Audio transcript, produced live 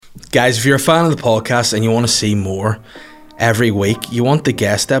Guys, if you're a fan of the podcast and you want to see more every week, you want the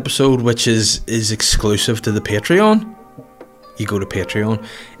guest episode, which is exclusive to the Patreon, you go to Patreon.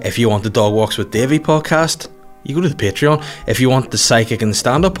 If you want the Dog Walks with Davey podcast, you go to the Patreon. If you want the Psychic and the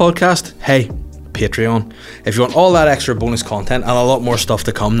Stand-Up podcast, hey, Patreon. If you want all that extra bonus content and a lot more stuff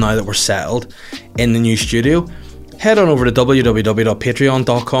to come now that we're settled in the new studio, head on over to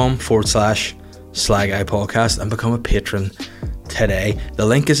www.patreon.com/SlyGuyPodcast and become a patron today. The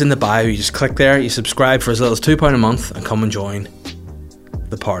link is in the bio. You just click there, you subscribe for as little as £2 a month and come and join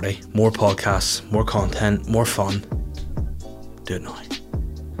the party. More podcasts, more content, more fun. Do it now.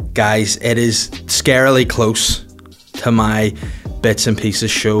 Guys, it is scarily close to my Bits and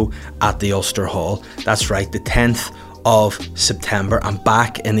Pieces show at the Ulster Hall. That's right, the 10th of September. I'm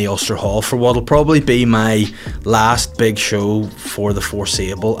back in the Ulster Hall for what will probably be my last big show for the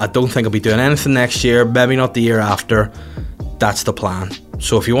foreseeable. I don't think I'll be doing anything next year, maybe not the year after. That's the plan.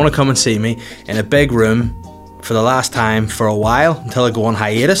 So if you want to come and see me in a big room for the last time for a while until I go on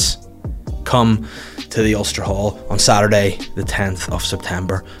hiatus, come to the Ulster Hall on Saturday the 10th of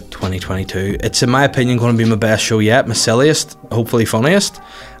September 2022. It's in my opinion going to be my best show yet, my silliest, hopefully funniest,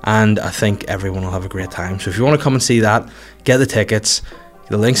 and I think everyone will have a great time. So if you want to come and see that, get the tickets.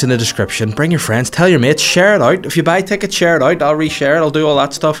 The link's in the description. Bring your friends, tell your mates, share it out. If you buy tickets, share it out. I'll reshare it, I'll do all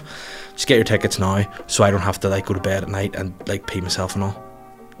that stuff. Just get your tickets now so I don't have to go to bed at night and pee myself and all.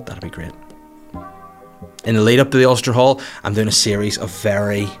 That'd be great. In the lead up to the Ulster Hall, I'm doing a series of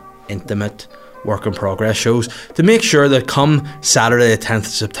very intimate work in progress shows to make sure that come Saturday the 10th of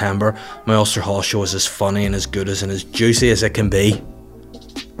September my Ulster Hall show is as funny and as good as and as juicy as it can be.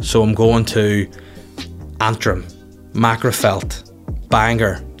 So I'm going to Antrim, Macrofelt,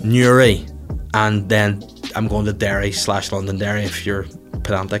 Bangor, Newry, and then I'm going to Derry/Londonderry if you're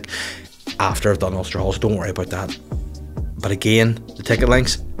pedantic after I've done Ulster Hall, so don't worry about that. But again, the ticket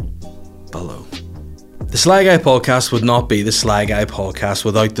links below. The Sly Guy podcast would not be the Sly Guy podcast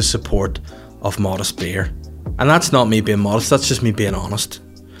without the support of Modest Beer. And that's not me being modest, that's just me being honest.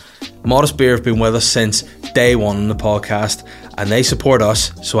 Modest Beer have been with us since day one on the podcast and they support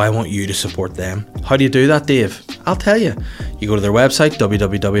us, so I want you to support them. How do you do that, Dave? I'll tell you. You go to their website,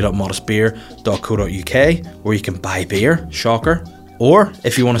 www.modestbeer.co.uk, where you can buy beer, shocker. Or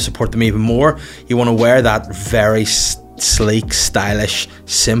if you want to support them even more, you want to wear that very sleek, stylish,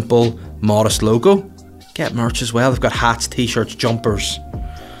 simple, modest logo, get merch as well. They've got hats, t-shirts, jumpers.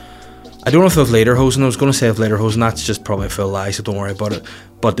 I don't know if they have lederhosen. I was going to say if lederhosen, that's just probably a full lie, so don't worry about it.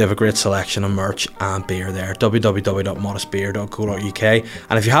 But they have a great selection of merch and beer there. www.modestbeer.co.uk.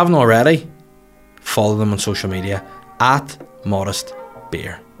 And if you haven't already, follow them on social media at Modest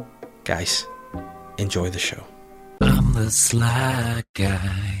Beer. Guys, enjoy the show. I'm the Sly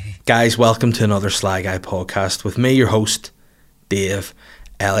Guy. Guys, welcome to another Sly Guy podcast with me, your host, Dave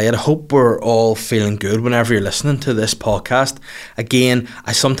Elliott. I hope we're all feeling good whenever you're listening to this podcast. Again,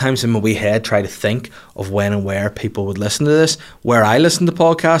 I sometimes in my wee head try to think of when and where people would listen to this. Where I listen to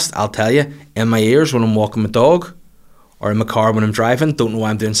podcasts, I'll tell you, in my ears when I'm walking my dog or in my car when I'm driving. Don't know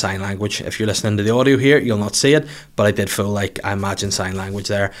why I'm doing sign language. If you're listening to the audio here, you'll not see it, but I did feel I imagine sign language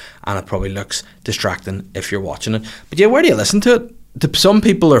there, and it probably looks distracting if you're watching it. But yeah, where do you listen to it? Some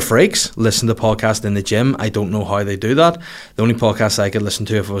people are freaks, listen to podcasts in the gym. I don't know how they do that. The only podcast I could listen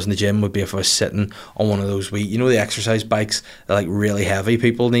to if I was in the gym would be if I was sitting on one of those the exercise bikes that really heavy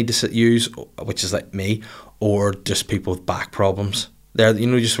people need to use, which is like me, or just people with back problems. They're,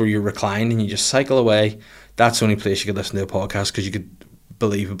 just where you recline and you just cycle away. That's the only place you could listen to a podcast because you could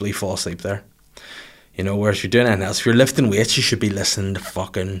believably fall asleep there. Whereas if you're doing anything else, if you're lifting weights, you should be listening to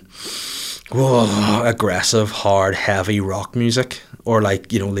fucking aggressive, hard, heavy rock music or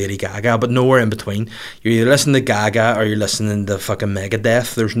Lady Gaga, but nowhere in between. You're either listening to Gaga or you're listening to fucking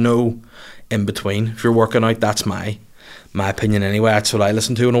Megadeth. There's no in between. If you're working out, that's my opinion anyway. That's what I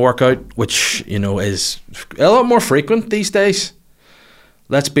listen to in a workout, which is a lot more frequent these days.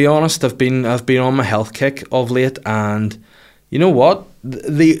 Let's be honest. I've been on my health kick of late, and you know what?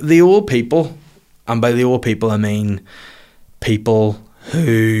 The old people, and by the old people I mean people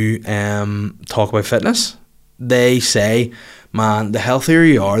who talk about fitness, they say, man, the healthier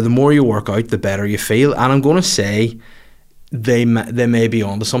you are, the more you work out, the better you feel. And I'm going to say they may be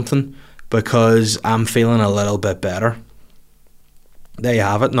onto something, because I'm feeling a little bit better. There you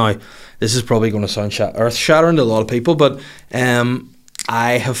have it. Now, this is probably going to sound earth-shattering to a lot of people, but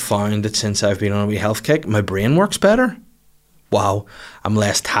I have found that since I've been on a wee health kick, my brain works better. Wow. I'm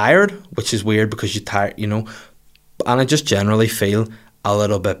less tired, which is weird because you're tired, and I just generally feel a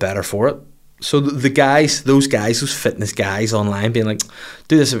little bit better for it. So those fitness guys online being like,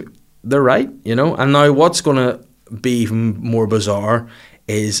 do this, they're right, And now what's going to be even more bizarre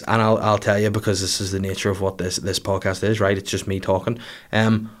is, and I'll tell you, because this is the nature of what this podcast is, right? It's just me talking.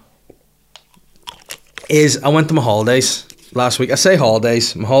 Is I went to my holidays last week. I say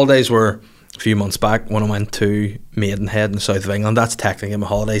holidays. My holidays were a few months back when I went to Maidenhead in the south of England. That's technically my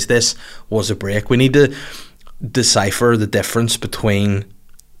holidays. This was a break. We need to decipher the difference between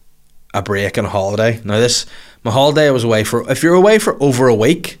a break and a holiday. Now my holiday I was away for, if you're away for over a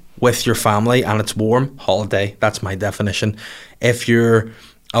week with your family and it's warm, holiday, that's my definition. If you're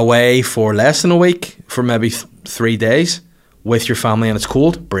away for less than a week, for maybe 3 days with your family and it's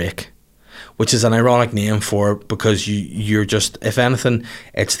cold, break. Which is an ironic name for, because you're just, if anything,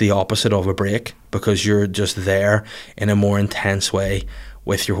 it's the opposite of a break, because you're just there in a more intense way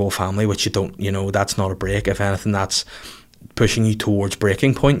with your whole family, which you don't, that's not a break. If anything, that's pushing you towards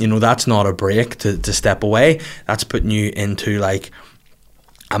breaking point. That's not a break to step away. That's putting you into like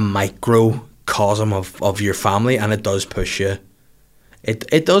a microcosm of your family, and it does push you.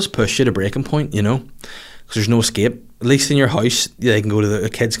 It does push you to breaking point, because there's no escape. At least in your house, they can go to the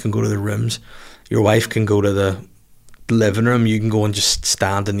kids can go to the rooms. Your wife can go to the living room. You can go and just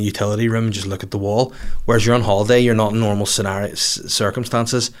stand in the utility room and just look at the wall. Whereas you're on holiday, you're not in normal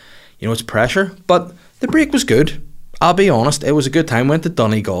circumstances. It's pressure. But the break was good. I'll be honest, it was a good time. Went to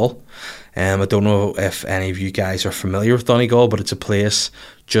Donegal. I don't know if any of you guys are familiar with Donegal, but it's a place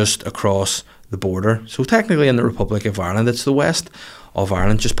just across the border. So technically in the Republic of Ireland, it's the west of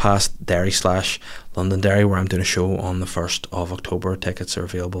Ireland, just past Derry/Londonderry, where I'm doing a show on the 1st of October. Tickets are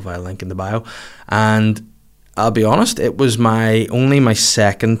available via link in the bio. And I'll be honest, it was only my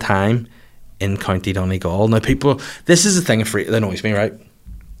second time in County Donegal. Now this is the thing that annoys me, right?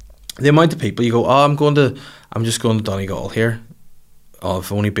 The amount of people, you go, I'm just going to Donegal here. Oh,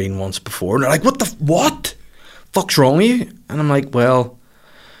 I've only been once before. And they're like, what? Fuck's wrong with you? And I'm like, well,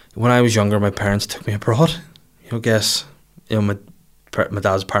 when I was younger, my parents took me abroad. My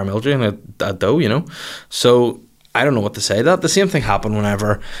dad's paramilitary and a doe, So I don't know what to say to that. The same thing happened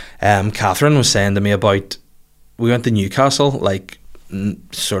whenever Catherine was saying to me about, we went to Newcastle, like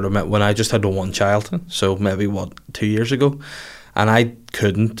sort of when I just had one child. So maybe 2 years ago. And I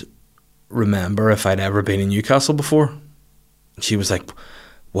couldn't remember if I'd ever been in Newcastle before. She was like,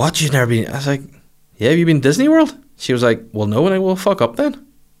 what? You've never been? I was like, yeah, have you been to Disney World? She was like, well, no. And I will fuck up then.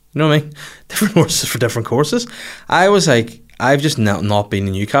 You know what I mean? Different horses for different courses. I was like, I've just not been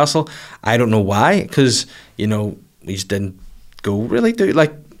in Newcastle. I don't know why, because, we just didn't go really do,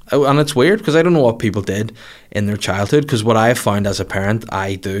 and it's weird, because I don't know what people did in their childhood, because what I've found as a parent,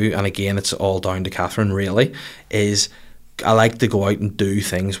 I do, and again, it's all down to Catherine, really, is I like to go out and do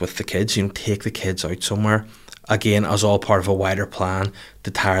things with the kids, take the kids out somewhere, again, as all part of a wider plan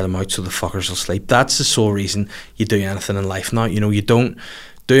to tire them out so the fuckers will sleep. That's the sole reason you do anything in life now. You don't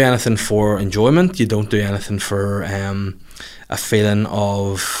do anything for enjoyment. You don't do anything for a feeling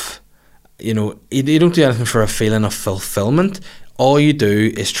of, you don't do anything for a feeling of fulfillment. All you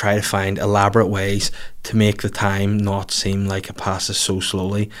do is try to find elaborate ways to make the time not seem like it passes so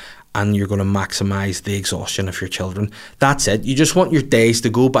slowly, and you're going to maximise the exhaustion of your children. That's it. You just want your days to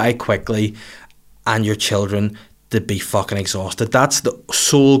go by quickly and your children to be fucking exhausted. That's the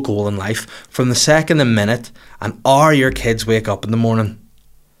sole goal in life. From the second and minute and hour your kids wake up in the morning,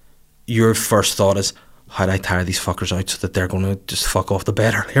 your first thought is, how do I tire these fuckers out so that they're going to just fuck off the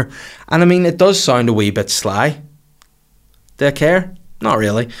bed earlier? And I mean, it does sound a wee bit sly. Do I care? Not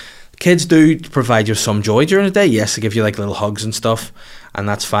really. Kids do provide you some joy during the day. Yes, they give you like little hugs and stuff, and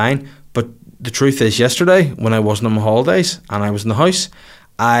that's fine. But the truth is, yesterday, when I wasn't on my holidays and I was in the house,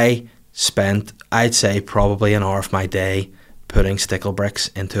 I spent, I'd say, probably an hour of my day putting stickle bricks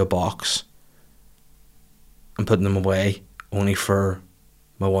into a box and putting them away, only for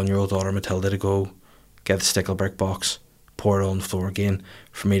my 1-year-old daughter Matilda to go get the stickle brick box, pour it on the floor again,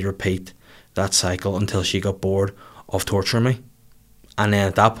 for me to repeat that cycle until she got bored of torturing me. And then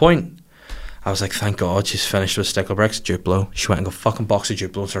at that point, I was like, thank God she's finished with stickle bricks. Duplo. She went and got a fucking box of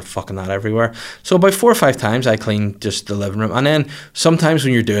Duplo and started fucking that everywhere. So about 4 or 5 times I cleaned just the living room. And then sometimes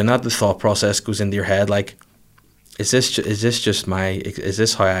when you're doing that, the thought process goes into your head like, is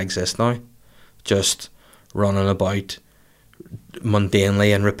this how I exist now? Just running about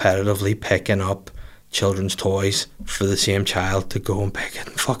mundanely and repetitively picking up children's toys for the same child to go and pick it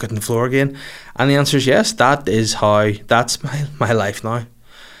and fuck it on the floor again? And the answer is yes. That's my life now.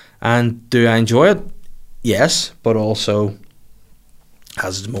 And do I enjoy it? Yes, but also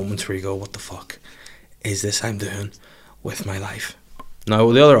has moments where you go, what the fuck is this I'm doing with my life?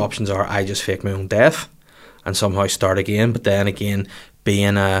 Now, the other options are I just fake my own death and somehow start again, but then again,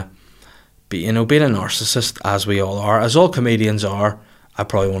 being a narcissist, as we all are, as all comedians are, I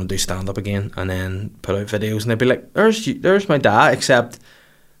probably want to do stand-up again and then put out videos, and they'd be like, there's my dad, except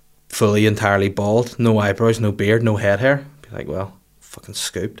fully entirely bald, no eyebrows, no beard, no head hair. Be like, well, fucking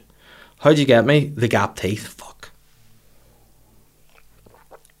scooped. How'd you get me? The gap teeth. Fuck.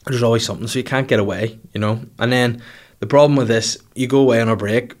 There's always something, so you can't get away, you know. And then the problem with this, you go away on a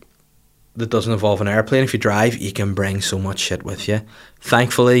break that doesn't involve an airplane. If you drive, you can bring so much shit with you.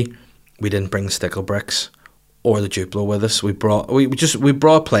 Thankfully, we didn't bring the stickle bricks or the Duplo with us. We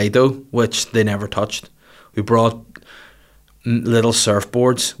brought Play-Doh, which they never touched. We brought little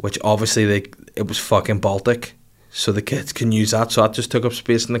surfboards, which obviously it was fucking Baltic, so the kids can use that. So that just took up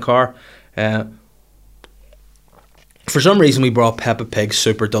space in the car. For some reason, we brought Peppa Pig's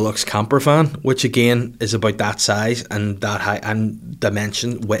Super Deluxe camper van, which again is about that size and that height and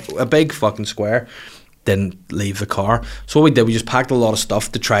dimension, with a big fucking square. Didn't leave the car. So what we did, we just packed a lot of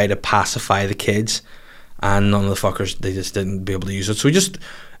stuff to try to pacify the kids, and none of the fuckers, they just didn't be able to use it. So we just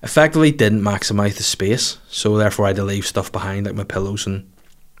effectively didn't maximise the space. So therefore I had to leave stuff behind, like my pillows and,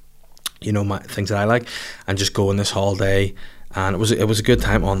 you know, my things that I like, and just go on this holiday. And it was a good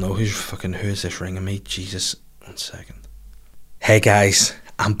time. Oh no, who is this ringing me? Jesus, 1 second. Hey guys,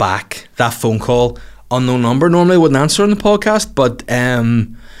 I'm back. That phone call, unknown number, normally I wouldn't answer on the podcast, but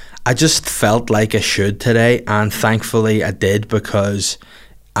I just felt like I should today, and thankfully I did, because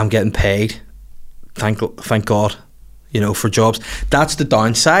I'm getting paid. Thank God, you know, for jobs. That's the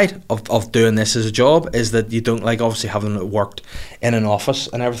downside of doing this as a job, is that you don't, like, obviously having worked in an office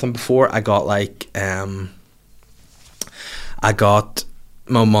and everything before, I got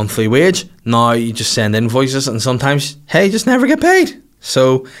my monthly wage. Now you just send invoices, and sometimes, hey, you just never get paid.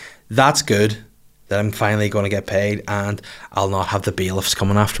 So that's good that I'm finally going to get paid, and I'll not have the bailiffs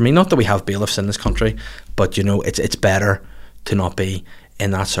coming after me. Not that we have bailiffs in this country, but you know, it's better to not be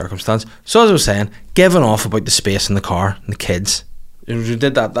in that circumstance. So as I was saying, giving off about the space in the car and the kids, we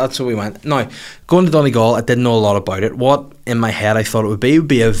did that. That's what we went. Now, going to Donegal, I didn't know a lot about it. What in my head I thought it would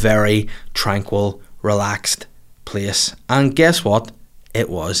be a very tranquil, relaxed place, and guess what? It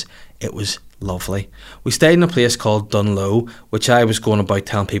was lovely. We stayed in a place called Dunlow, which I was going about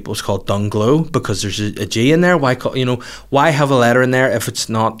telling people it's called Dunglow, because there's a G in there. Why have a letter in there if it's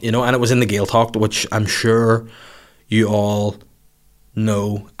not, you know? And it was in the Gaeltacht, which I'm sure you all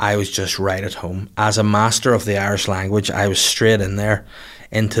know. I was just right at home. As a master of the Irish language, I was straight in there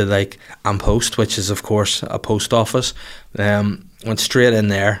into like An Post, which is of course a post office. Went straight in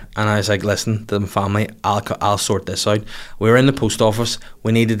there, and I was like, listen to the family, I'll sort this out. We were in the post office.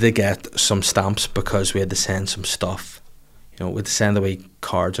 We needed to get some stamps because we had to send some stuff, you know, we had to send away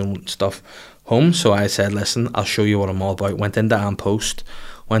cards and stuff home. So I said, listen, I'll show you what I'm all about. Went into An Post,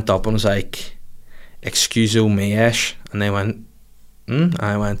 went up and was like, excuse me, Ash. And they went,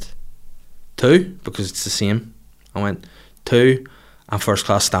 I went, 2, because it's the same. I went, 2 and first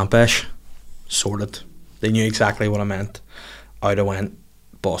class stamp, Ash. Sorted. They knew exactly what I meant. Out I went,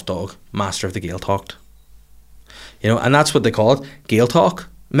 boss dog, master of the Gaeltacht. You know, and that's what they call it, Gaeltalk.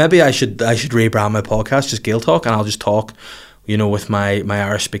 Maybe I should rebrand my podcast just Gaeltalk, and I'll just talk, you know, with my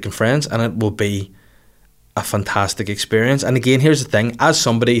Irish speaking friends, and it will be a fantastic experience. And again, here's the thing, as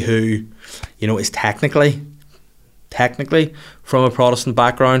somebody who, you know, is technically from a Protestant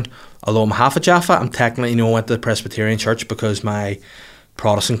background, although I'm half a Jaffa, I'm technically, you know, went to the Presbyterian church because my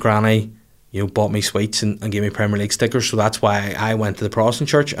Protestant granny, you know, bought me sweets and gave me Premier League stickers. So that's why I went to the Protestant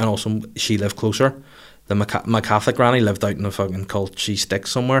church, and also she lived closer. My Catholic granny lived out in a fucking Cultchie stick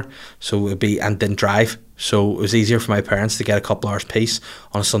somewhere, so and didn't drive. So it was easier for my parents to get a couple hours peace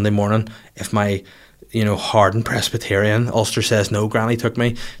on a Sunday morning if my, you know, hardened Presbyterian Ulster says no granny took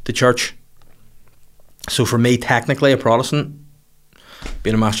me to church. So for me, technically a Protestant,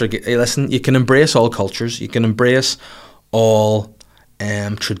 being a master, hey, listen, you can embrace all cultures, you can embrace all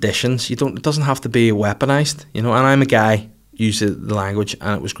traditions. It doesn't have to be weaponized, you know. And I'm a guy, used the language,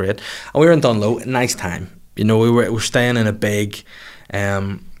 and it was great. And we were in Dunlow, nice time. You know, we were staying in a big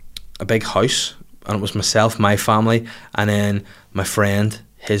house, and it was myself, my family, and then my friend,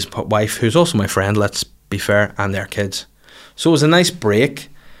 his wife, who's also my friend, let's be fair, and their kids. So it was a nice break.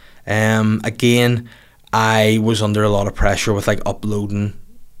 Again, I was under a lot of pressure with like uploading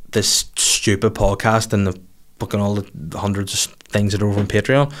this stupid podcast and the fucking all the hundreds of things that are over on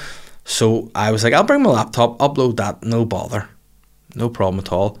Patreon. So I was like, I'll bring my laptop, upload that, no bother, no problem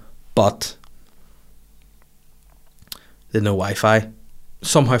at all. But there's no Wi-Fi.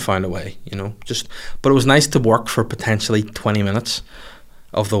 Somehow found a way, you know. But it was nice to work for potentially 20 minutes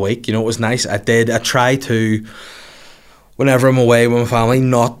of the week. You know, it was nice. I try to, whenever I'm away with my family,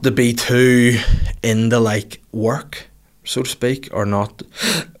 not to be too into like work, so to speak, or not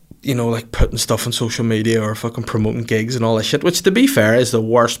you know, like putting stuff on social media or fucking promoting gigs and all that shit, which to be fair is the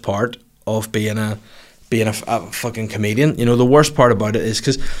worst part of being a fucking comedian. You know, the worst part about it is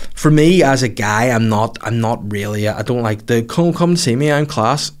because for me as a guy, I'm not really, I don't like the come and see me in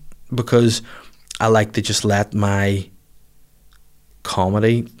class, because I like to just let my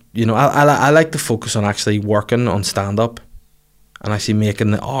comedy, you know, I like to focus on actually working on stand-up and actually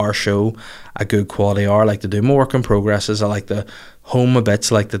making our show a good quality hour. I like to do more work in progresses. I like to home a bit,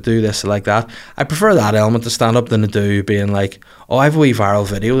 so I like to do this, I like that. I prefer that element to stand-up than to do being like, oh, I have a wee viral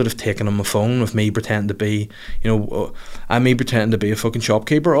video that I've taken on my phone with me pretending to be, you know, I'm me pretending to be a fucking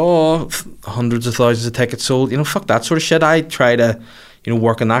shopkeeper. Oh, hundreds of thousands of tickets sold. You know, fuck that sort of shit. I try to, you know,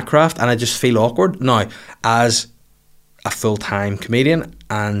 work in that craft, and I just feel awkward. Now, as a full-time comedian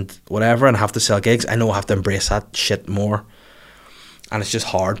and whatever, and have to sell gigs, I know I have to embrace that shit more. And it's just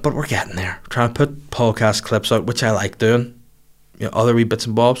hard, but we're getting there. We're trying to put podcast clips out, which I like doing. You know, other wee bits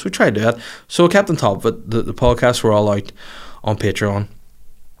and bobs. We try to do that. So I kept on top of it. The podcasts were all out on Patreon.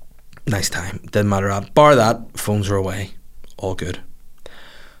 Nice time. Didn't matter that. Bar that, phones were away. All good.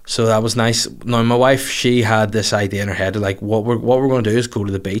 So that was nice. Now my wife, she had this idea in her head, like what we're going to do is go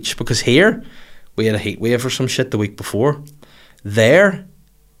to the beach, because here we had a heat wave or some shit the week before. There,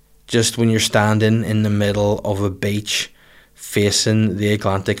 just when you're standing in the middle of a beach facing the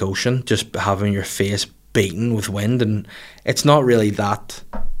Atlantic Ocean, just having your face beaten with wind, and it's not really that,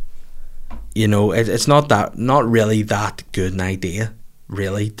 you know, it's not really that good an idea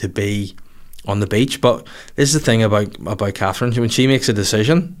really to be on the beach. But this is the thing about Catherine, when she makes a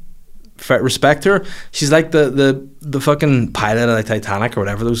decision, respect her. She's like the fucking pilot of the Titanic or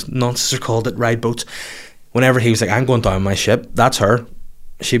whatever those nonsense are called that ride boats. Whenever he was like, I'm going down my ship, that's her.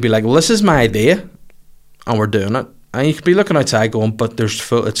 She'd be like, well, this is my idea and we're doing it. And you could be looking outside going, but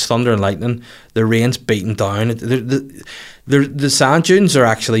it's thunder and lightning, the rain's beating down, the sand dunes are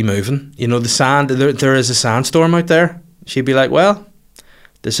actually moving, you know, the sand, there is a sandstorm out there. She'd be like, well,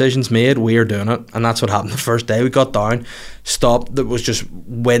 decision's made, we're doing it. And that's what happened the first day. We got down, stopped, there was just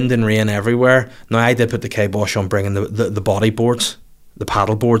wind and rain everywhere. Now I did put the kibosh on bringing the body boards, the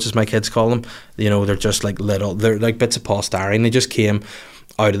paddle boards as my kids call them. You know, they're just like they're like bits of polystyrene. They just came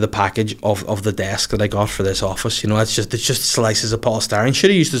out of the package of the desk that I got for this office. You know, it's just slices of polystyrene. Should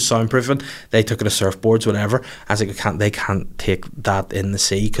have used the soundproofing. They took it as surfboards, whatever. I was like, they can't take that in the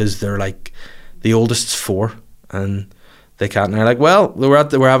sea, because they're like, the oldest's 4 and they can't. And they're like, well, we're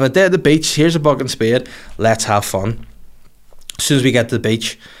having a day at the beach, here's a bucket and spade, let's have fun. As soon as we get to the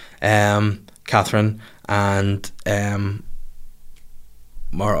beach, Catherine and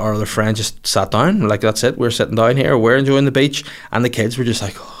our other friend just sat down. We're like, that's it, we're sitting down here, we're enjoying the beach, and the kids were just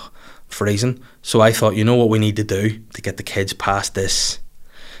like, oh, freezing. So I thought, you know what we need to do to get the kids past this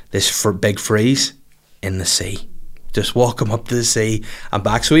big freeze? In the sea. Just walk them up to the sea and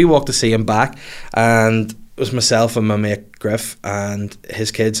back. So we walked the sea and back, and it was myself and my mate Griff and his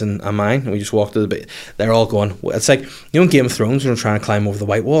kids and mine, and we just walked to the beach. They're all going, it's like, you know, in Game of Thrones when they're trying to climb over the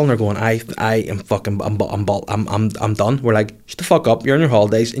White Wall, and they're going, I am fucking, I'm done. We're like, shut the fuck up, you're on your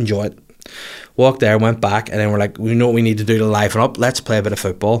holidays, enjoy it. Walked there, went back, and then we're like, we know what we need to do to liven up, let's play a bit of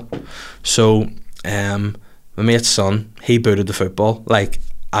football. So my mate's son, he booted the football like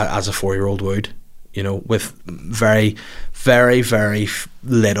as a 4-year-old would, you know, with very, very, very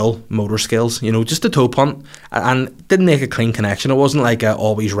little motor skills, you know, just a toe punt, and didn't make a clean connection. It wasn't like a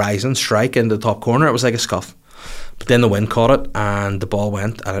always rising strike in the top corner, it was like a scuff. But then the wind caught it, and the ball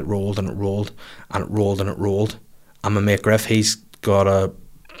went, and it rolled, and it rolled, and it rolled, and it rolled. And my mate Griff, he's got a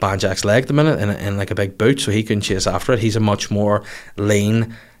Banjack's leg at the minute in like a big boot, so he couldn't chase after it. He's a much more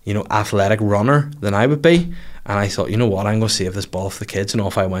lean, you know, athletic runner than I would be. And I thought, you know what, I'm going to save this ball for the kids. And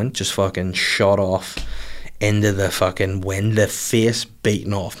off I went, just fucking shot off into the fucking wind, the face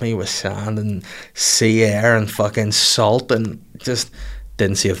beating off me with sand and sea air and fucking salt, and just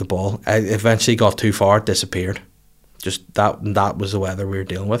didn't save the ball. I eventually got too far, it disappeared. Just that was the weather we were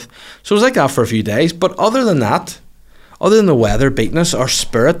dealing with. So it was like that for a few days. But other than that, other than the weather beating us, our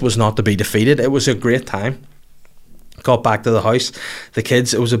spirit was not to be defeated. It was a great time. Got back to the house. The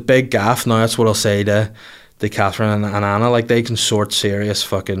kids, it was a big gaff. Now that's what I'll say to Catherine and Anna, like, they can sort serious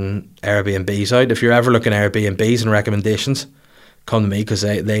fucking Airbnbs out. If you're ever looking at Airbnbs and recommendations, come to me, because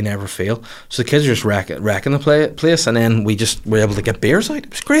they never fail. So the kids were just wrecking the place, and then we just were able to get beers out. It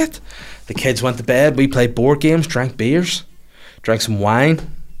was great. The kids went to bed, we played board games, drank beers, drank some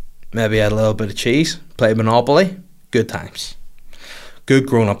wine, maybe had a little bit of cheese, played Monopoly. Good times. Good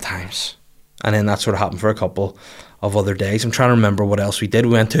grown-up times. And then that sort of happened for a couple of other days. I'm trying to remember what else we did.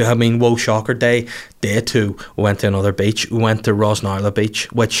 We went to, whoa, shocker, day 2, we went to another beach. We went to Rosnarla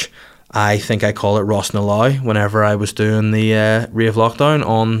Beach, which I think I call it Ross na Lau whenever I was doing the Rave Lockdown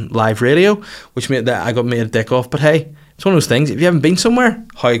on live radio, which meant that I got made a dick off. But hey, it's one of those things. If you haven't been somewhere,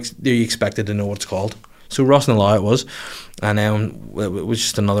 how do you expected to know what it's called? So Ross na Lau it was. And it was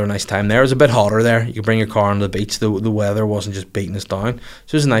just another nice time there. It was a bit hotter there. You could bring your car on the beach. The weather wasn't just beating us down.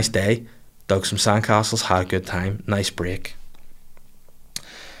 So it was a nice day. Dug some sandcastles, had a good time. Nice break.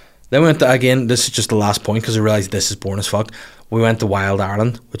 Then we went to, again, this is just the last point because I realised this is boring as fuck. We went to Wild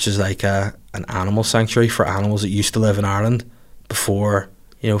Ireland, which is like an animal sanctuary for animals that used to live in Ireland before,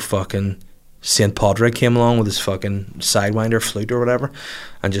 fucking St. Padraig came along with his fucking Sidewinder flute or whatever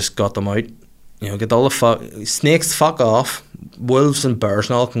and just got them out. Get all the snakes, fuck off. Wolves and bears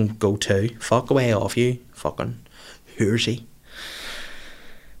and all can go too. Fuck away off you, fucking hoorsy.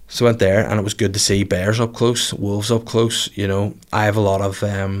 So I went there and it was good to see bears up close, wolves up close. I have a lot of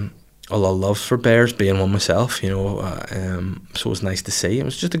love for bears, being one myself. So it was nice to see. It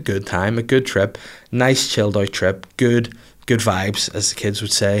was just a good time, a good trip, nice chilled out trip, good vibes as the kids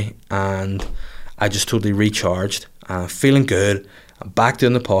would say, and I just totally recharged, feeling good. I'm back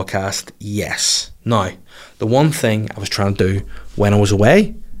doing the podcast. Yes. Now, the one thing I was trying to do when I was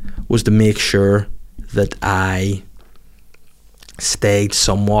away was to make sure that I stayed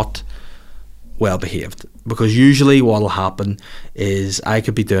somewhat well behaved, because usually what will happen is I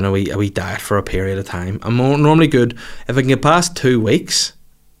could be doing a wee diet for a period of time. I'm normally good if I can get past 2 weeks.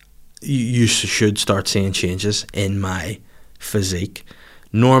 You should start seeing changes in my physique.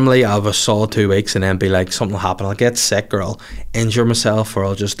 Normally I'll have a solid 2 weeks and then be like, something will happen, I'll get sick or I'll injure myself or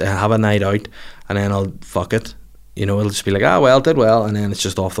I'll just have a night out and then I'll fuck it. It'll just be like, did well, and then it's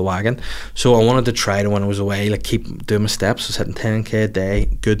just off the wagon. So I wanted to try to, when I was away, like keep doing my steps. I was hitting 10k a day,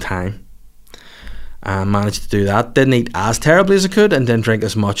 good time. Managed to do that. Didn't eat as terribly as I could and didn't drink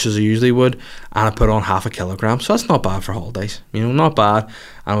as much as I usually would, and I put on 0.5 kilogram, so that's not bad for holidays. Not bad.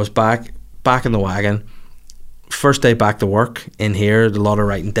 And I was back in the wagon. First day back to work in here, a lot of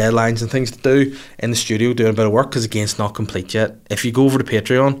writing deadlines and things to do in the studio, doing a bit of work because again it's not complete yet. If you go over to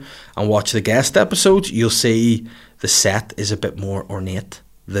Patreon and watch the guest episodes, you'll see the set is a bit more ornate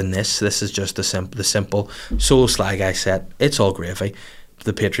than this. This is just the simple solo Sly Guy set. It's all gravy.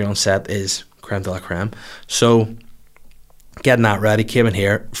 The Patreon set is creme de la creme. So getting that ready, came in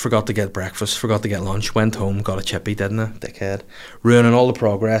here, forgot to get breakfast, forgot to get lunch, went home, got a chippy, didn't I, dickhead, ruining all the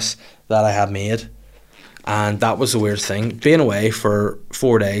progress that I had made. And that was the weird thing, being away for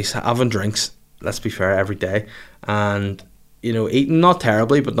 4 days, having drinks, let's be fair, every day, and eating not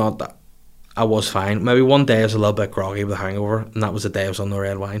terribly, but not that I was fine. Maybe one day I was a little bit groggy with a hangover, and that was the day I was on the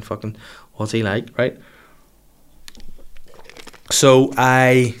red wine. Fucking what's he like, right? So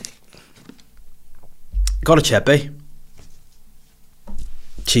I got a chippy,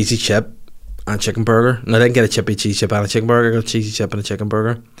 cheesy chip and a chicken burger. And I didn't get a chippy, cheese chip and a chicken burger. I got a cheesy chip and a chicken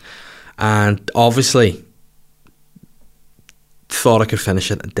burger, and obviously thought I could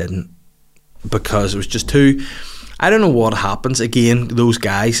finish it and didn't, because it was just too, I don't know what happens. Again, those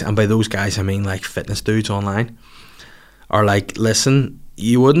guys, and by those guys I mean like fitness dudes online, are like, listen,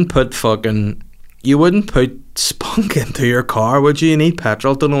 you wouldn't put spunk into your car, would you? You need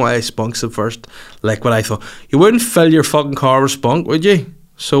petrol. Don't know why spunk's the first liquid I thought. You wouldn't fill your fucking car with spunk, would you?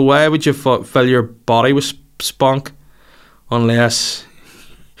 So why would you fill your body with spunk unless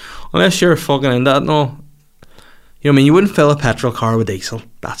you're fucking in that? No, you wouldn't fill a petrol car with diesel.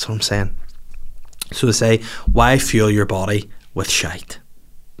 That's what I'm saying. So they say, why fuel your body with shite?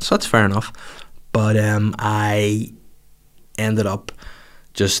 So that's fair enough. But I ended up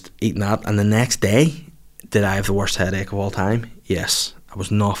just eating that, and the next day, did I have the worst headache of all time? Yes. I was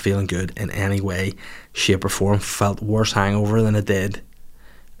not feeling good in any way, shape or form. Felt worse hangover than I did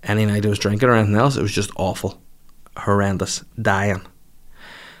any night I was drinking or anything else. It was just awful, horrendous, dying.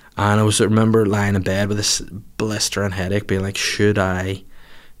 And I remember lying in bed with this blistering headache, being like, should I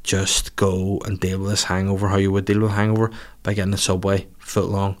just go and deal with this hangover how you would deal with a hangover, by getting a Subway foot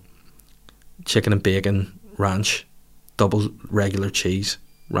long chicken and bacon ranch, double regular cheese,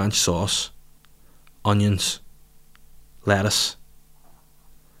 ranch sauce, onions, lettuce,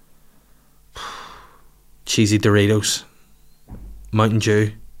 cheesy Doritos, Mountain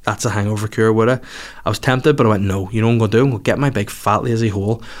Dew. That's a hangover cure, would I? I was tempted, but I went, no, you know what I'm going to do? I'm going to get my big fat lazy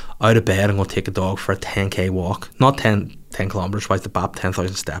hole out of bed and go take a dog for a 10k walk. Not 10 kilometres, twice the BAP,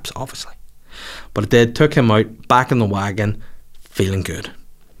 10,000 steps, obviously. But I did, took him out, back in the wagon, feeling good.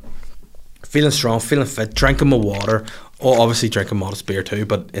 Feeling strong, feeling fit, drinking my water. Oh, obviously drinking modest beer too,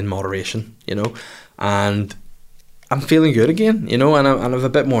 but in moderation, And I'm feeling good again, and I have a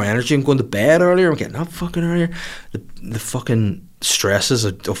bit more energy. I'm going to bed earlier, I'm getting up fucking earlier. The fucking stresses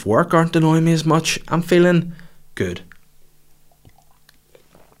of work aren't annoying me as much. I'm feeling good.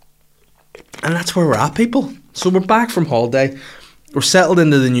 And that's where we're at, people. So we're back from holiday. We're settled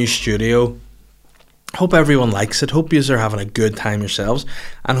into the new studio. Hope everyone likes it. Hope you are having a good time yourselves.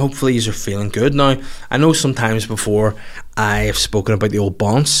 And hopefully you are feeling good. Now, I know sometimes before I've spoken about the old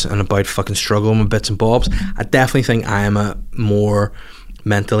bounce and about fucking struggling with bits and bobs. I definitely think I am a more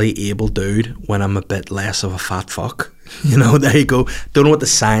mentally able dude when I'm a bit less of a fat fuck. You know, there you go. Don't know what the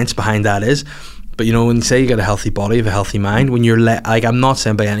science behind that is. But you know, when you say you got a healthy body, you have a healthy mind. When you're like, I'm not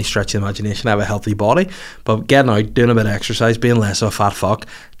saying by any stretch of the imagination I have a healthy body, but getting out, doing a bit of exercise, being less of a fat fuck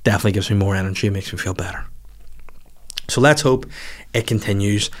definitely gives me more energy. It makes me feel better. So let's hope it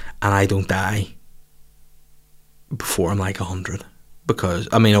continues and I don't die before I'm like 100. Because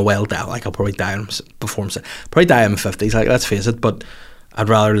I mean, I'll probably die before probably die in my 50s. Like, let's face it. But I'd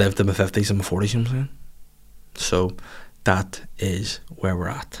rather live to my 50s than my 40s. You know what I'm saying? So that is where we're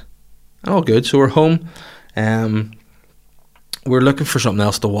at. All good. So we're home. We're looking for something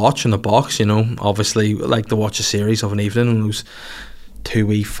else to watch in the box, you know. Obviously, like to watch a series of an evening and those two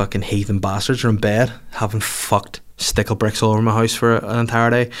wee fucking heathen bastards are in bed having fucked stickle bricks all over my house for an entire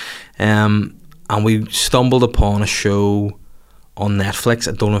day. And we stumbled upon a show on Netflix.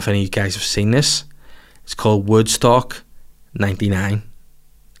 I don't know if any of you guys have seen this. It's called Woodstock 99.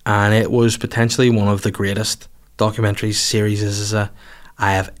 And it was potentially one of the greatest documentary series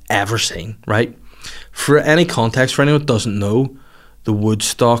I have ever seen, right? For any context, for anyone who doesn't know, the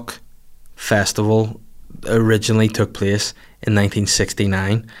Woodstock Festival originally took place in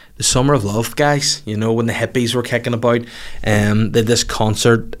 1969. The Summer of Love, guys, you know, when the hippies were kicking about. They did this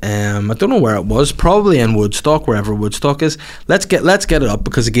concert, I don't know where it was, probably in Woodstock, wherever Woodstock is. Let's get it up,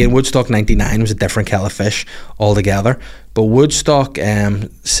 because again, Woodstock 99 was a different kettle of fish altogether. But Woodstock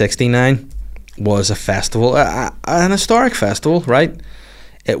 69 was a festival, an historic festival, right?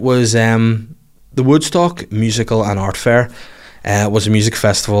 It was the Woodstock Musical and Art Fair. Was a music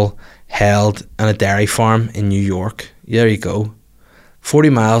festival held on a dairy farm in New York. There you go. 40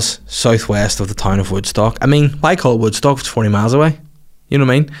 miles southwest of the town of Woodstock. I mean, why call it Woodstock if it's 40 miles away? You know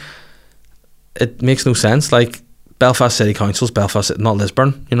what I mean? It makes no sense. Like, Belfast City Council's Belfast, not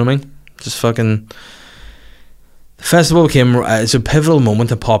Lisburn. You know what I mean? Just fucking... The festival became it's a pivotal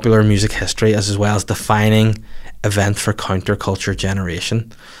moment in popular music history, as well as defining event for counterculture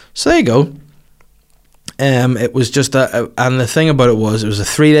generation. So there you go. It was just and the thing about it was a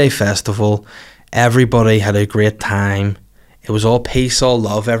 3-day festival. Everybody had a great time. It was all peace, all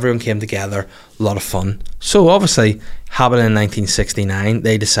love. Everyone came together. A lot of fun. So obviously, happening in 1969,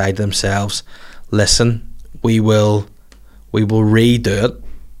 they decided themselves, listen, we will redo it.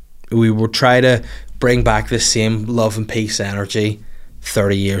 We will try to bring back the same love and peace energy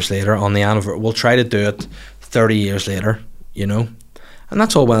 30 years later on the anniversary. We'll try to do it 30 years later, you know. And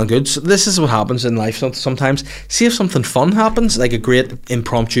that's all well and good. So this is what happens in life sometimes. See if something fun happens, like a great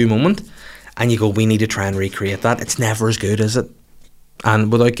impromptu moment, and you go, we need to try and recreate that. It's never as good, is it?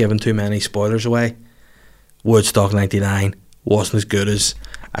 And without giving too many spoilers away, Woodstock 99 wasn't as good as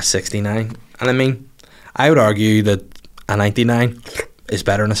a 69. And I mean, I would argue that a 99 is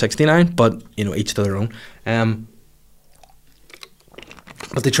better than a 69, but, you know, each to their own.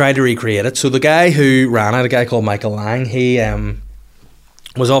 But they tried to recreate it. So the guy who ran it, a guy called Michael Lang, he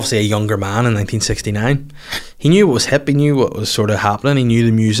was obviously a younger man in 1969. He knew what was hip, he knew what was sort of happening, he knew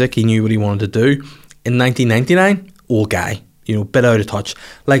the music, he knew what he wanted to do. In 1999, old guy, you know, bit out of touch.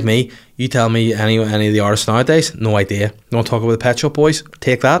 Like me, you tell me any of the artists nowadays, no idea. You want to talk about the Pet Shop Boys?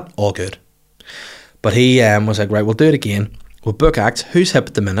 Take that, all good. But he was like, right, we'll do it again. We'll book acts. Who's hip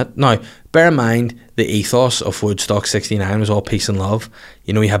at the minute? Now, bear in mind, the ethos of Woodstock 69 was all peace and love.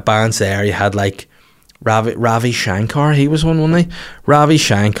 You know, you had bands there. You had, like, Ravi Shankar. He was one, wasn't he? Ravi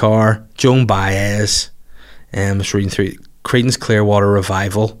Shankar, Joan Baez. I was reading through Creedence Clearwater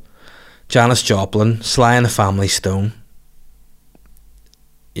Revival, Janis Joplin, Sly and the Family Stone.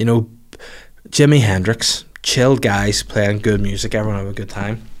 You know, Jimi Hendrix. Chilled guys playing good music. Everyone having a good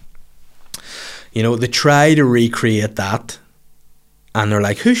time. You know, they try to recreate that. And they're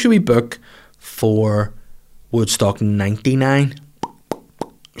like, who should we book for Woodstock 99?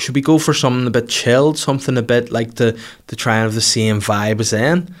 Should we go for something a bit chilled, something a bit like to try and have the same vibe as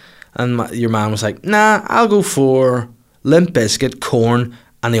then? And your man was like, nah, I'll go for Limp Bizkit, Korn,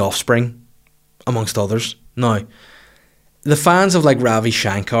 and The Offspring, amongst others. Now, the fans of like Ravi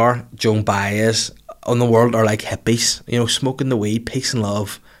Shankar, Joan Baez, on the world are like hippies, you know, smoking the weed, peace and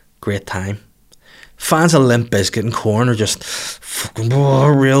love, great time. Fans of Limp Bizkit and Korn are just fucking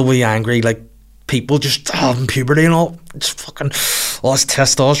real wee angry, like people just having puberty and all, just fucking all this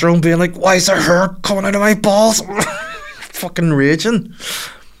testosterone being like, why is there hair coming out of my balls? Fucking raging.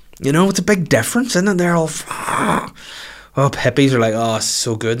 You know, it's a big difference, isn't it? They're all hippies are like, oh, it's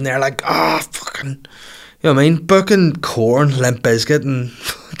so good, and they're like, oh, fucking, you know what I mean? Booking Korn, Limp Bizkit, and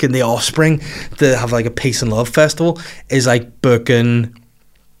fucking The Offspring to have like a peace and love festival is like booking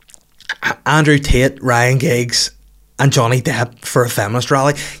Andrew Tate, Ryan Giggs, and Johnny Depp for a feminist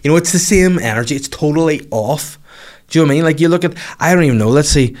rally. You know, it's the same energy. It's totally off. Do you know what I mean? Like, you look at, I don't even know. Let's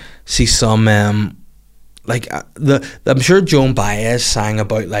see some I'm sure Joan Baez sang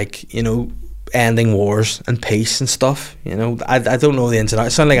about, like, you know, ending wars and peace and stuff. You know, I don't know the ins and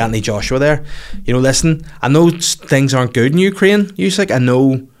outs. It sounded like Anthony Joshua there. You know, listen, I know things aren't good in Ukraine. I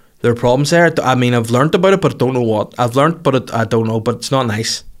know there are problems there. I mean, I've learnt about it, but I don't know what I've learnt. But I don't know. But it's not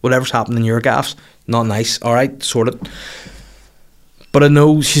nice. Whatever's happened in your gaffs, not nice. All right, sort it. But I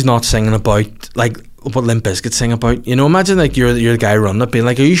know she's not singing about, like, what Limp Bizkit sing about. You know, imagine, like, you're the guy running it, being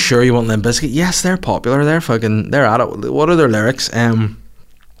like, are you sure you want Limp Bizkit? Yes, they're popular. They're at it. What are their lyrics? I've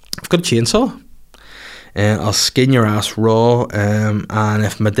got a chainsaw. I'll skin your ass raw. And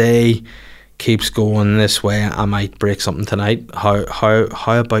if my day keeps going this way, I might break something tonight. How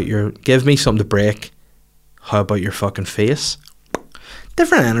about your, give me something to break. How about your fucking face?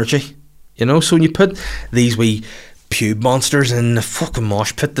 Different energy, you know. So when you put these wee pube monsters in the fucking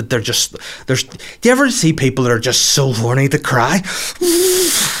mosh pit, that do you ever see people that are just so horny to cry?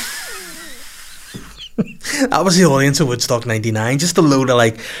 That was the audience of Woodstock 99. Just a load of,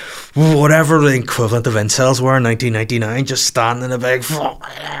 like, whatever the equivalent of incels were in 1999, just standing in a big with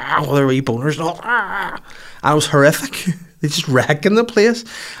their wee boners and all. And it was horrific. They just wrecking the place,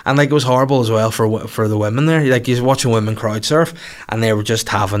 and like, it was horrible as well for the women there. Like, you're watching women crowd surf, and they were just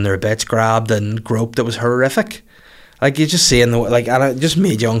having their bits grabbed and groped. It was horrific. Like, you just seeing and it just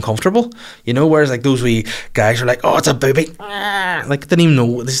made you uncomfortable, you know. Whereas, like, those wee guys are like, oh, it's a booby, like, didn't even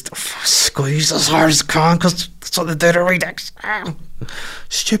know. They just squeeze as hard as can, because that's what they do to wee dicks.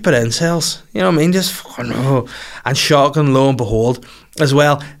 Stupid incels, you know what I mean? Just fucking and shocking, lo and behold, as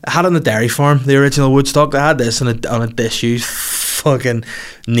well, I had on the dairy farm, the original Woodstock, they had this on a disused fucking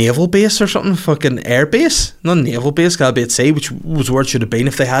naval base or something, fucking air base, not naval base, gotta be at sea, which was where it should have been.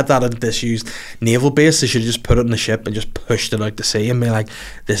 If they had that at a disused naval base, they should have just put it in the ship and just pushed it out to sea and be like,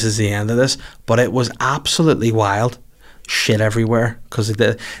 this is the end of this. But it was absolutely wild. Shit everywhere, because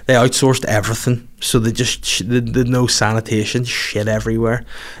they outsourced everything, so they just did no sanitation. Shit everywhere,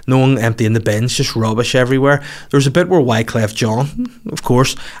 no one emptying the bins, just rubbish everywhere. There's a bit where Wyclef Jean, of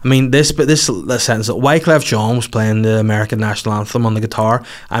course, I mean, this sentence that Wyclef Jean was playing the American national anthem on the guitar,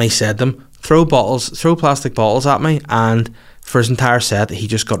 and he said to them, throw plastic bottles at me, and for his entire set he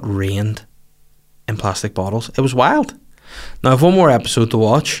just got rained in plastic bottles. It was wild. Now I've one more episode to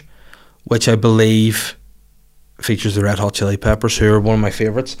watch, which I believe features the Red Hot Chili Peppers, who are one of my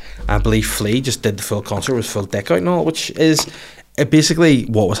favourites. I believe Flea just did the full concert with full dick out and all, which is basically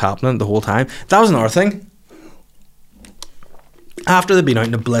what was happening the whole time. That was another thing. After they'd been out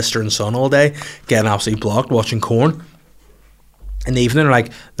in the blistering sun all day, getting absolutely blocked, watching Korn, in the evening, they're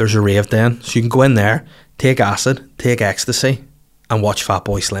like, there's a rave den, so you can go in there, take acid, take ecstasy, and watch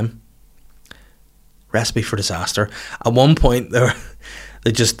Fatboy Slim. Recipe for disaster. At one point,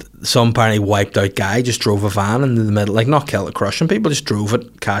 some apparently wiped out guy just drove a van into the middle, like, not kill it, crushing people, just drove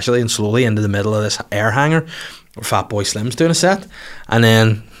it casually and slowly into the middle of this air hangar where Fatboy Slim's doing a set. And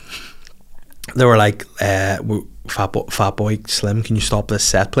then they were like, Fatboy Slim, can you stop this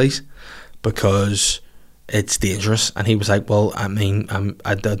set, please? Because it's dangerous. And he was like, well, I mean,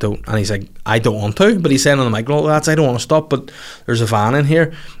 I don't, and he's like, I don't want to, but he's saying on the mic, well, lads, I don't want to stop, but there's a van in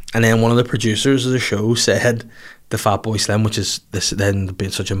here. And then one of the producers of the show said to Fatboy Slim, which is this then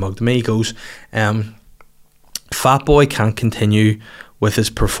being such a mug to me, he goes, Fatboy can't continue with his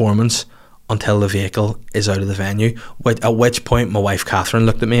performance until the vehicle is out of the venue. At which point my wife Catherine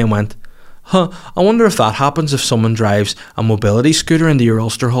looked at me and went, I wonder if that happens if someone drives a mobility scooter into your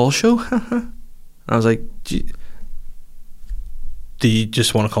Ulster Hall show. And I was like, do you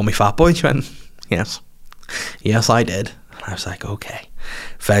just want to call me Fatboy? She went, yes I did. And I was like, okay,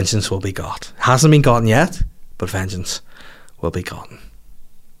 vengeance will be got. Hasn't been gotten yet, but vengeance will be gotten.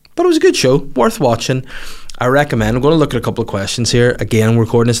 But it was a good show, worth watching. I recommend. I'm going to look at a couple of questions here. Again, we're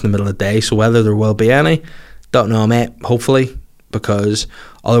recording this in the middle of the day, so whether there will be any, don't know, mate. Hopefully, because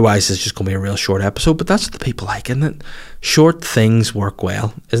otherwise it's just going to be a real short episode. But that's what the people like, isn't it? Short things work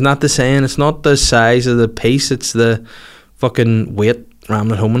well. Isn't that the saying? It's not the size of the piece, it's the fucking weight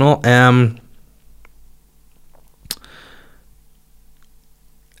ramming it home and all.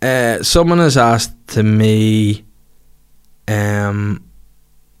 Someone has asked to me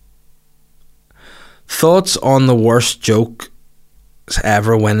thoughts on the worst joke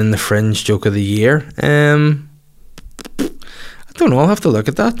ever winning the Fringe Joke of the Year. I don't know, I'll have to look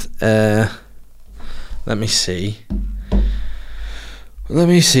at that. Let me see. Let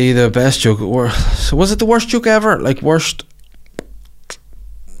me see the best joke. So was it the worst joke ever? Like worst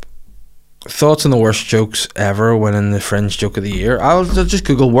thoughts on the worst jokes ever winning the Fringe Joke of the Year. I'll just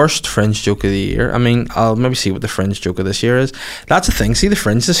Google worst Fringe Joke of the Year. I mean, I'll maybe see what the Fringe Joke of this year is. That's the thing. See the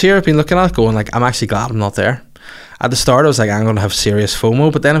Fringe this year. I've been looking at it, going like, I'm actually glad I'm not there. At the start, I was like, I'm going to have serious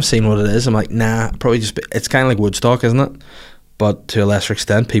FOMO, but then I've seen what it is. I'm like, nah, probably just. It's kind of like Woodstock, isn't it? But to a lesser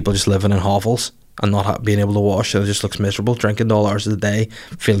extent, people just living in hovels and not being able to wash, and it just looks miserable, drinking all hours of the day,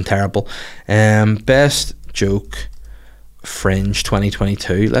 feeling terrible. Best joke Fringe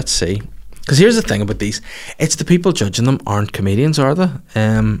 2022. Let's see. Because here's the thing about these: it's the people judging them aren't comedians, are they?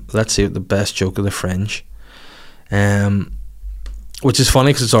 Let's see what the best joke of the Fringe. Which is funny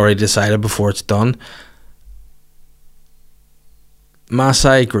because it's already decided before it's done.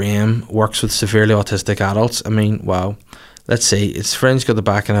 Masai Graham works with severely autistic adults. I mean, wow. Let's see. It's Fringe got the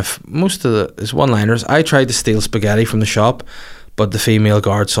backing of most of his one-liners. I tried to steal spaghetti from the shop, but the female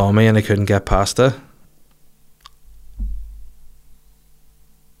guard saw me and I couldn't get past it.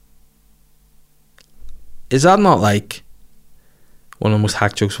 Is that not like one of the most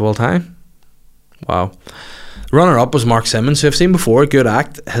hacked jokes of all time? Wow. Runner-up was Mark Simmons, who I've seen before. Good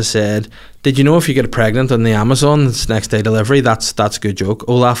act. Has said, did you know if you get pregnant on the Amazon, it's next day delivery? That's a good joke.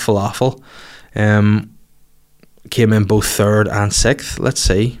 Olaf Falafel came in both 3rd and 6th. Let's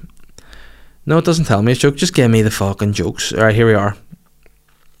see. No, it doesn't tell me a joke. Just give me the fucking jokes. Alright, here we are.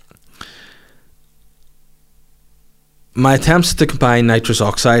 My attempts to combine nitrous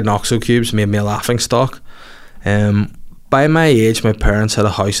oxide and oxo cubes made me a laughing stock. By my age, my parents had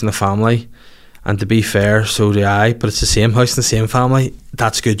a house in the family. And to be fair, so do I, but it's the same house in the same family.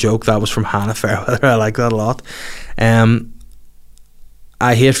 That's a good joke. That was from Hannah Fairweather. I like that a lot.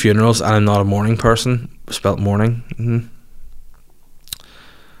 I hate funerals and I'm not a morning person. Spelt morning.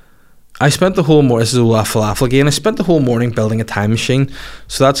 I spent the whole morning, this is Olaf Falafel again, I spent the whole morning building a time machine.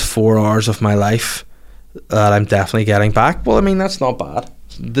 So that's 4 hours of my life that I'm definitely getting back. Well, I mean, that's not bad.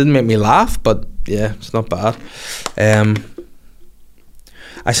 It didn't make me laugh, but yeah, it's not bad.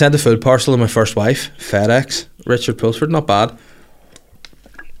 I sent a food parcel to my first wife, FedEx, Richard Pulsford, not bad.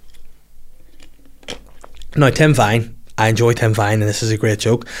 Now, Tim Vine, I enjoy Tim Vine and this is a great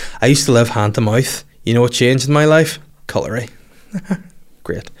joke. I used to live hand to mouth. You know what changed in my life? Cutlery.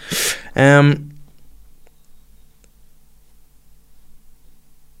 Great.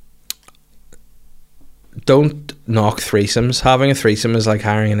 Don't knock threesomes. Having a threesome is like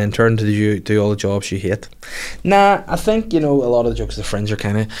hiring an intern to do all the jobs you hate. Nah, I think, a lot of the jokes of the Fringe are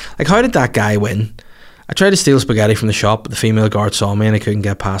kind of like, how did that guy win? I tried to steal spaghetti from the shop, but the female guard saw me and I couldn't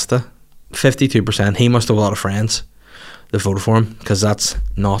get past it. 52%. He must have a lot of friends that voted for him, because that's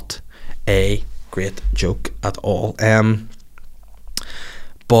not a great joke at all.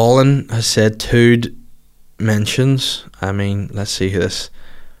 Ballin has said 2 mentions. I mean, let's see who this.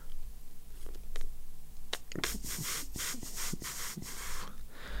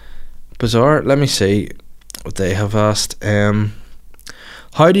 Bizarre. Let me see what they have asked.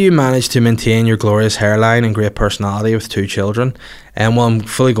 How do you manage to maintain your glorious hairline and great personality with 2 children? Well, I'm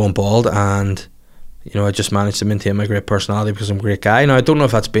fully going bald, and I just managed to maintain my great personality because I'm a great guy. Now, I don't know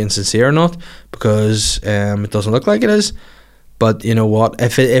if that's being sincere or not, because it doesn't look like it is. But you know what?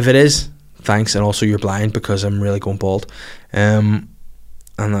 If it is, thanks. And also, you're blind, because I'm really going bald. And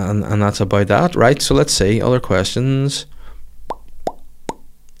that's about that, right? So let's see other questions.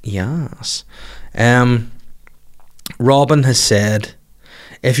 Yes. Robin has said,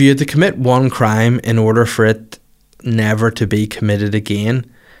 if you had to commit one crime in order for it never to be committed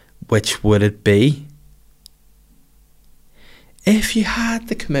again, which would it be? If you had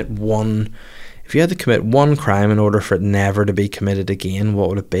to commit one crime in order for it never to be committed again, what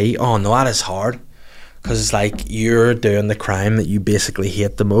would it be? Oh no, that is hard, because it's like you're doing the crime that you basically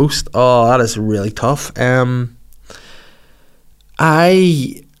hate the most. Oh, that is really tough.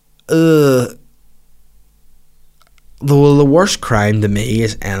 The worst crime to me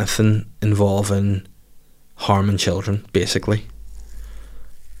is anything involving harming children, basically.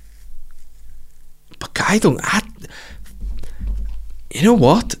 But you know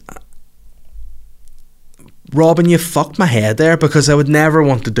what? Robin, you fucked my head there, because I would never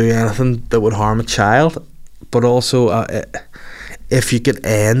want to do anything that would harm a child. But also, if you could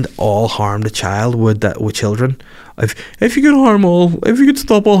end all harm to child, with children. If you could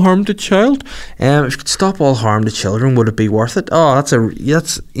stop all harm to child, if you could stop all harm to children, would it be worth it? Oh, that's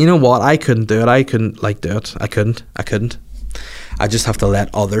you know what? I couldn't do it. I couldn't do it. I couldn't. I just have to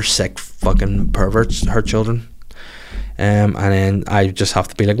let other sick fucking perverts hurt children, and then I just have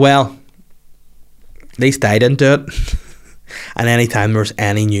to be like, well, at least I didn't do it. And anytime there's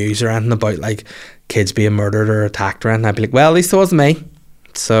any news or anything about like kids being murdered or attacked or anything, I'd be like, well, at least it wasn't me.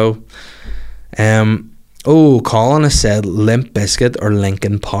 So, Colin has said Limp Bizkit or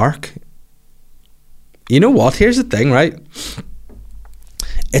Linkin Park. You know what? Here's the thing, right?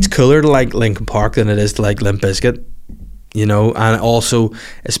 It's cooler to like Linkin Park than it is to like Limp Bizkit. You know, and also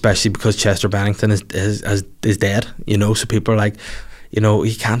especially because Chester Bennington is dead. You know, so people are like, you know,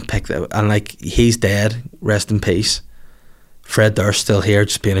 you can't pick that, and like he's dead. Rest in peace. Fred Durst still here,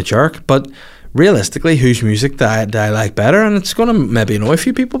 just being a jerk. But realistically, whose music do I like better? And it's gonna maybe annoy a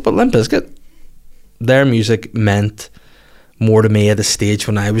few people, but Limp Bizkit, their music meant more to me at the stage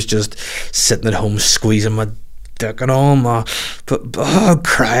when I was just sitting at home squeezing my dick and all my,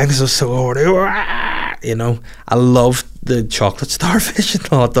 crying because I was so horny. You know, I loved the Chocolate Starfish and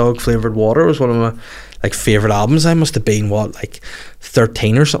the hot dog flavoured water. It was one of my like favourite albums. I must have been like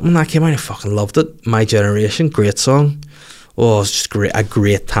 13 or something that came out. I fucking loved it. My Generation, great song. Oh, it was just a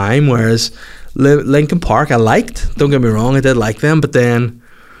great time. Whereas Linkin Park I liked, don't get me wrong, I did like them, but then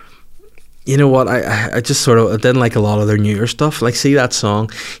you know what, I just sort of, I didn't like a lot of their newer stuff. Like, see that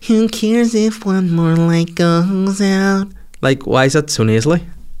song, who cares if one more light goes out? Like, why is that so nasally?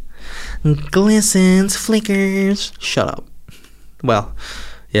 Glistens, flickers. Shut up. Well,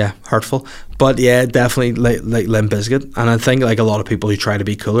 yeah, hurtful. But yeah, definitely like Limp Bizkit. And I think like a lot of people who try to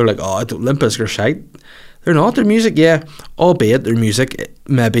be cooler, like, oh, Limp Bizkit are shite. They're not. Their music, yeah, albeit their music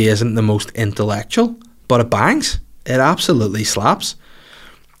maybe isn't the most intellectual, but it bangs. It absolutely slaps.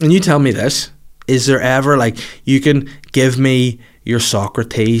 And you tell me this, is there ever, like, you can give me your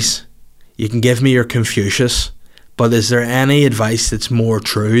Socrates, you can give me your Confucius, but is there any advice that's more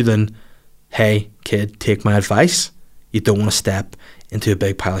true than, hey, kid, take my advice? You don't want to step into a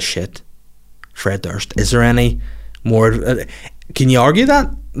big pile of shit. Fred Durst. Is there any more... can you argue that?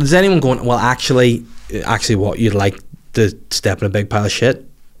 Is anyone going, well, actually what, you'd like to step in a big pile of shit?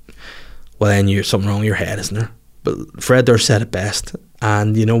 Well, then you're something wrong with your head, isn't there? But Fred Durst said it best.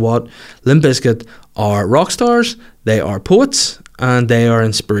 And you know what? Limp Bizkit are rock stars, they are poets, and they are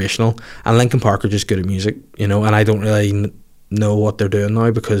inspirational. And Linkin Park are just good at music, you know. And I don't really know what they're doing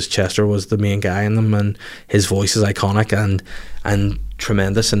now because Chester was the main guy in them, and his voice is iconic and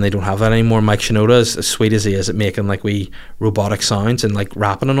tremendous, and they don't have that anymore. Mike Shinoda, as sweet as he is at making like wee robotic sounds and like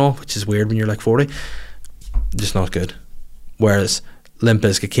rapping and all, which is weird when you're like 40, just not good. Whereas Limp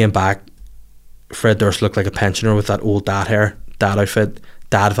Bizkit came back, Fred Durst looked like a pensioner with that old dad hair, dad outfit,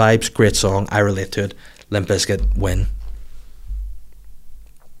 dad vibes, great song, I relate to it. Limp Bizkit win.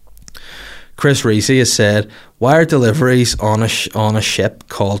 Chris Reese has said, why are deliveries on a ship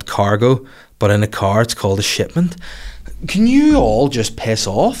called cargo, but in a car it's called a shipment? Can you all just piss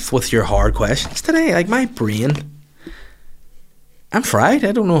off with your hard questions today? Like, my brain, I'm fried.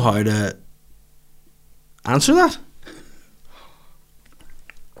 I don't know how to answer that.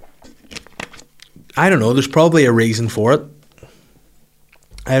 I don't know. There's probably a reason for it.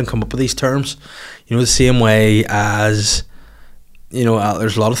 I haven't come up with these terms. You know, the same way as, you know,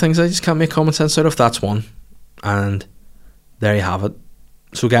 there's a lot of things I just can't make common sense out of. That's one. And there you have it.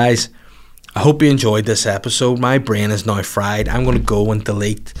 So, guys, I hope you enjoyed this episode. My brain is now fried. I'm going to go and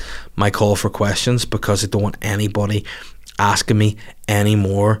delete my call for questions because I don't want anybody asking me any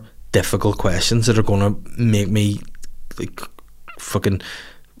more difficult questions that are going to make me like fucking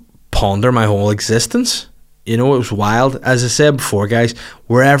ponder my whole existence. You know, it was wild. As I said before, guys,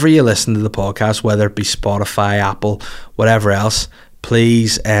 wherever you listen to the podcast, whether it be Spotify, Apple, whatever else,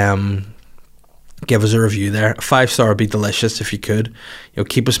 please give us a review there. A 5-star would be delicious if you could. You know,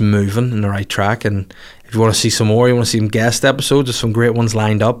 keep us moving in the right track. And if you want to see some more, you want to see some guest episodes, there's some great ones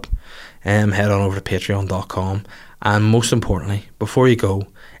lined up, head on over to patreon.com. And most importantly, before you go,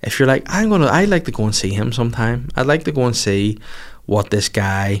 if you're like, I'd like to go and see him sometime. I'd like to go and see what this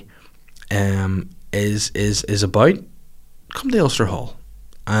guy is about. Come to Ulster Hall.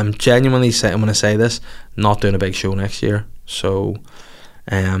 I'm genuinely saying, when I say this, not doing a big show next year. So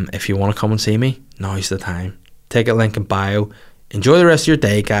if you want to come and see me, now's the time. Ticket link in bio. Enjoy the rest of your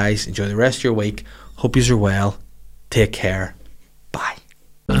day, guys. Enjoy the rest of your week. Hope you're well. Take care. Bye.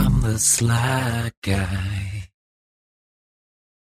 I'm the slack guy.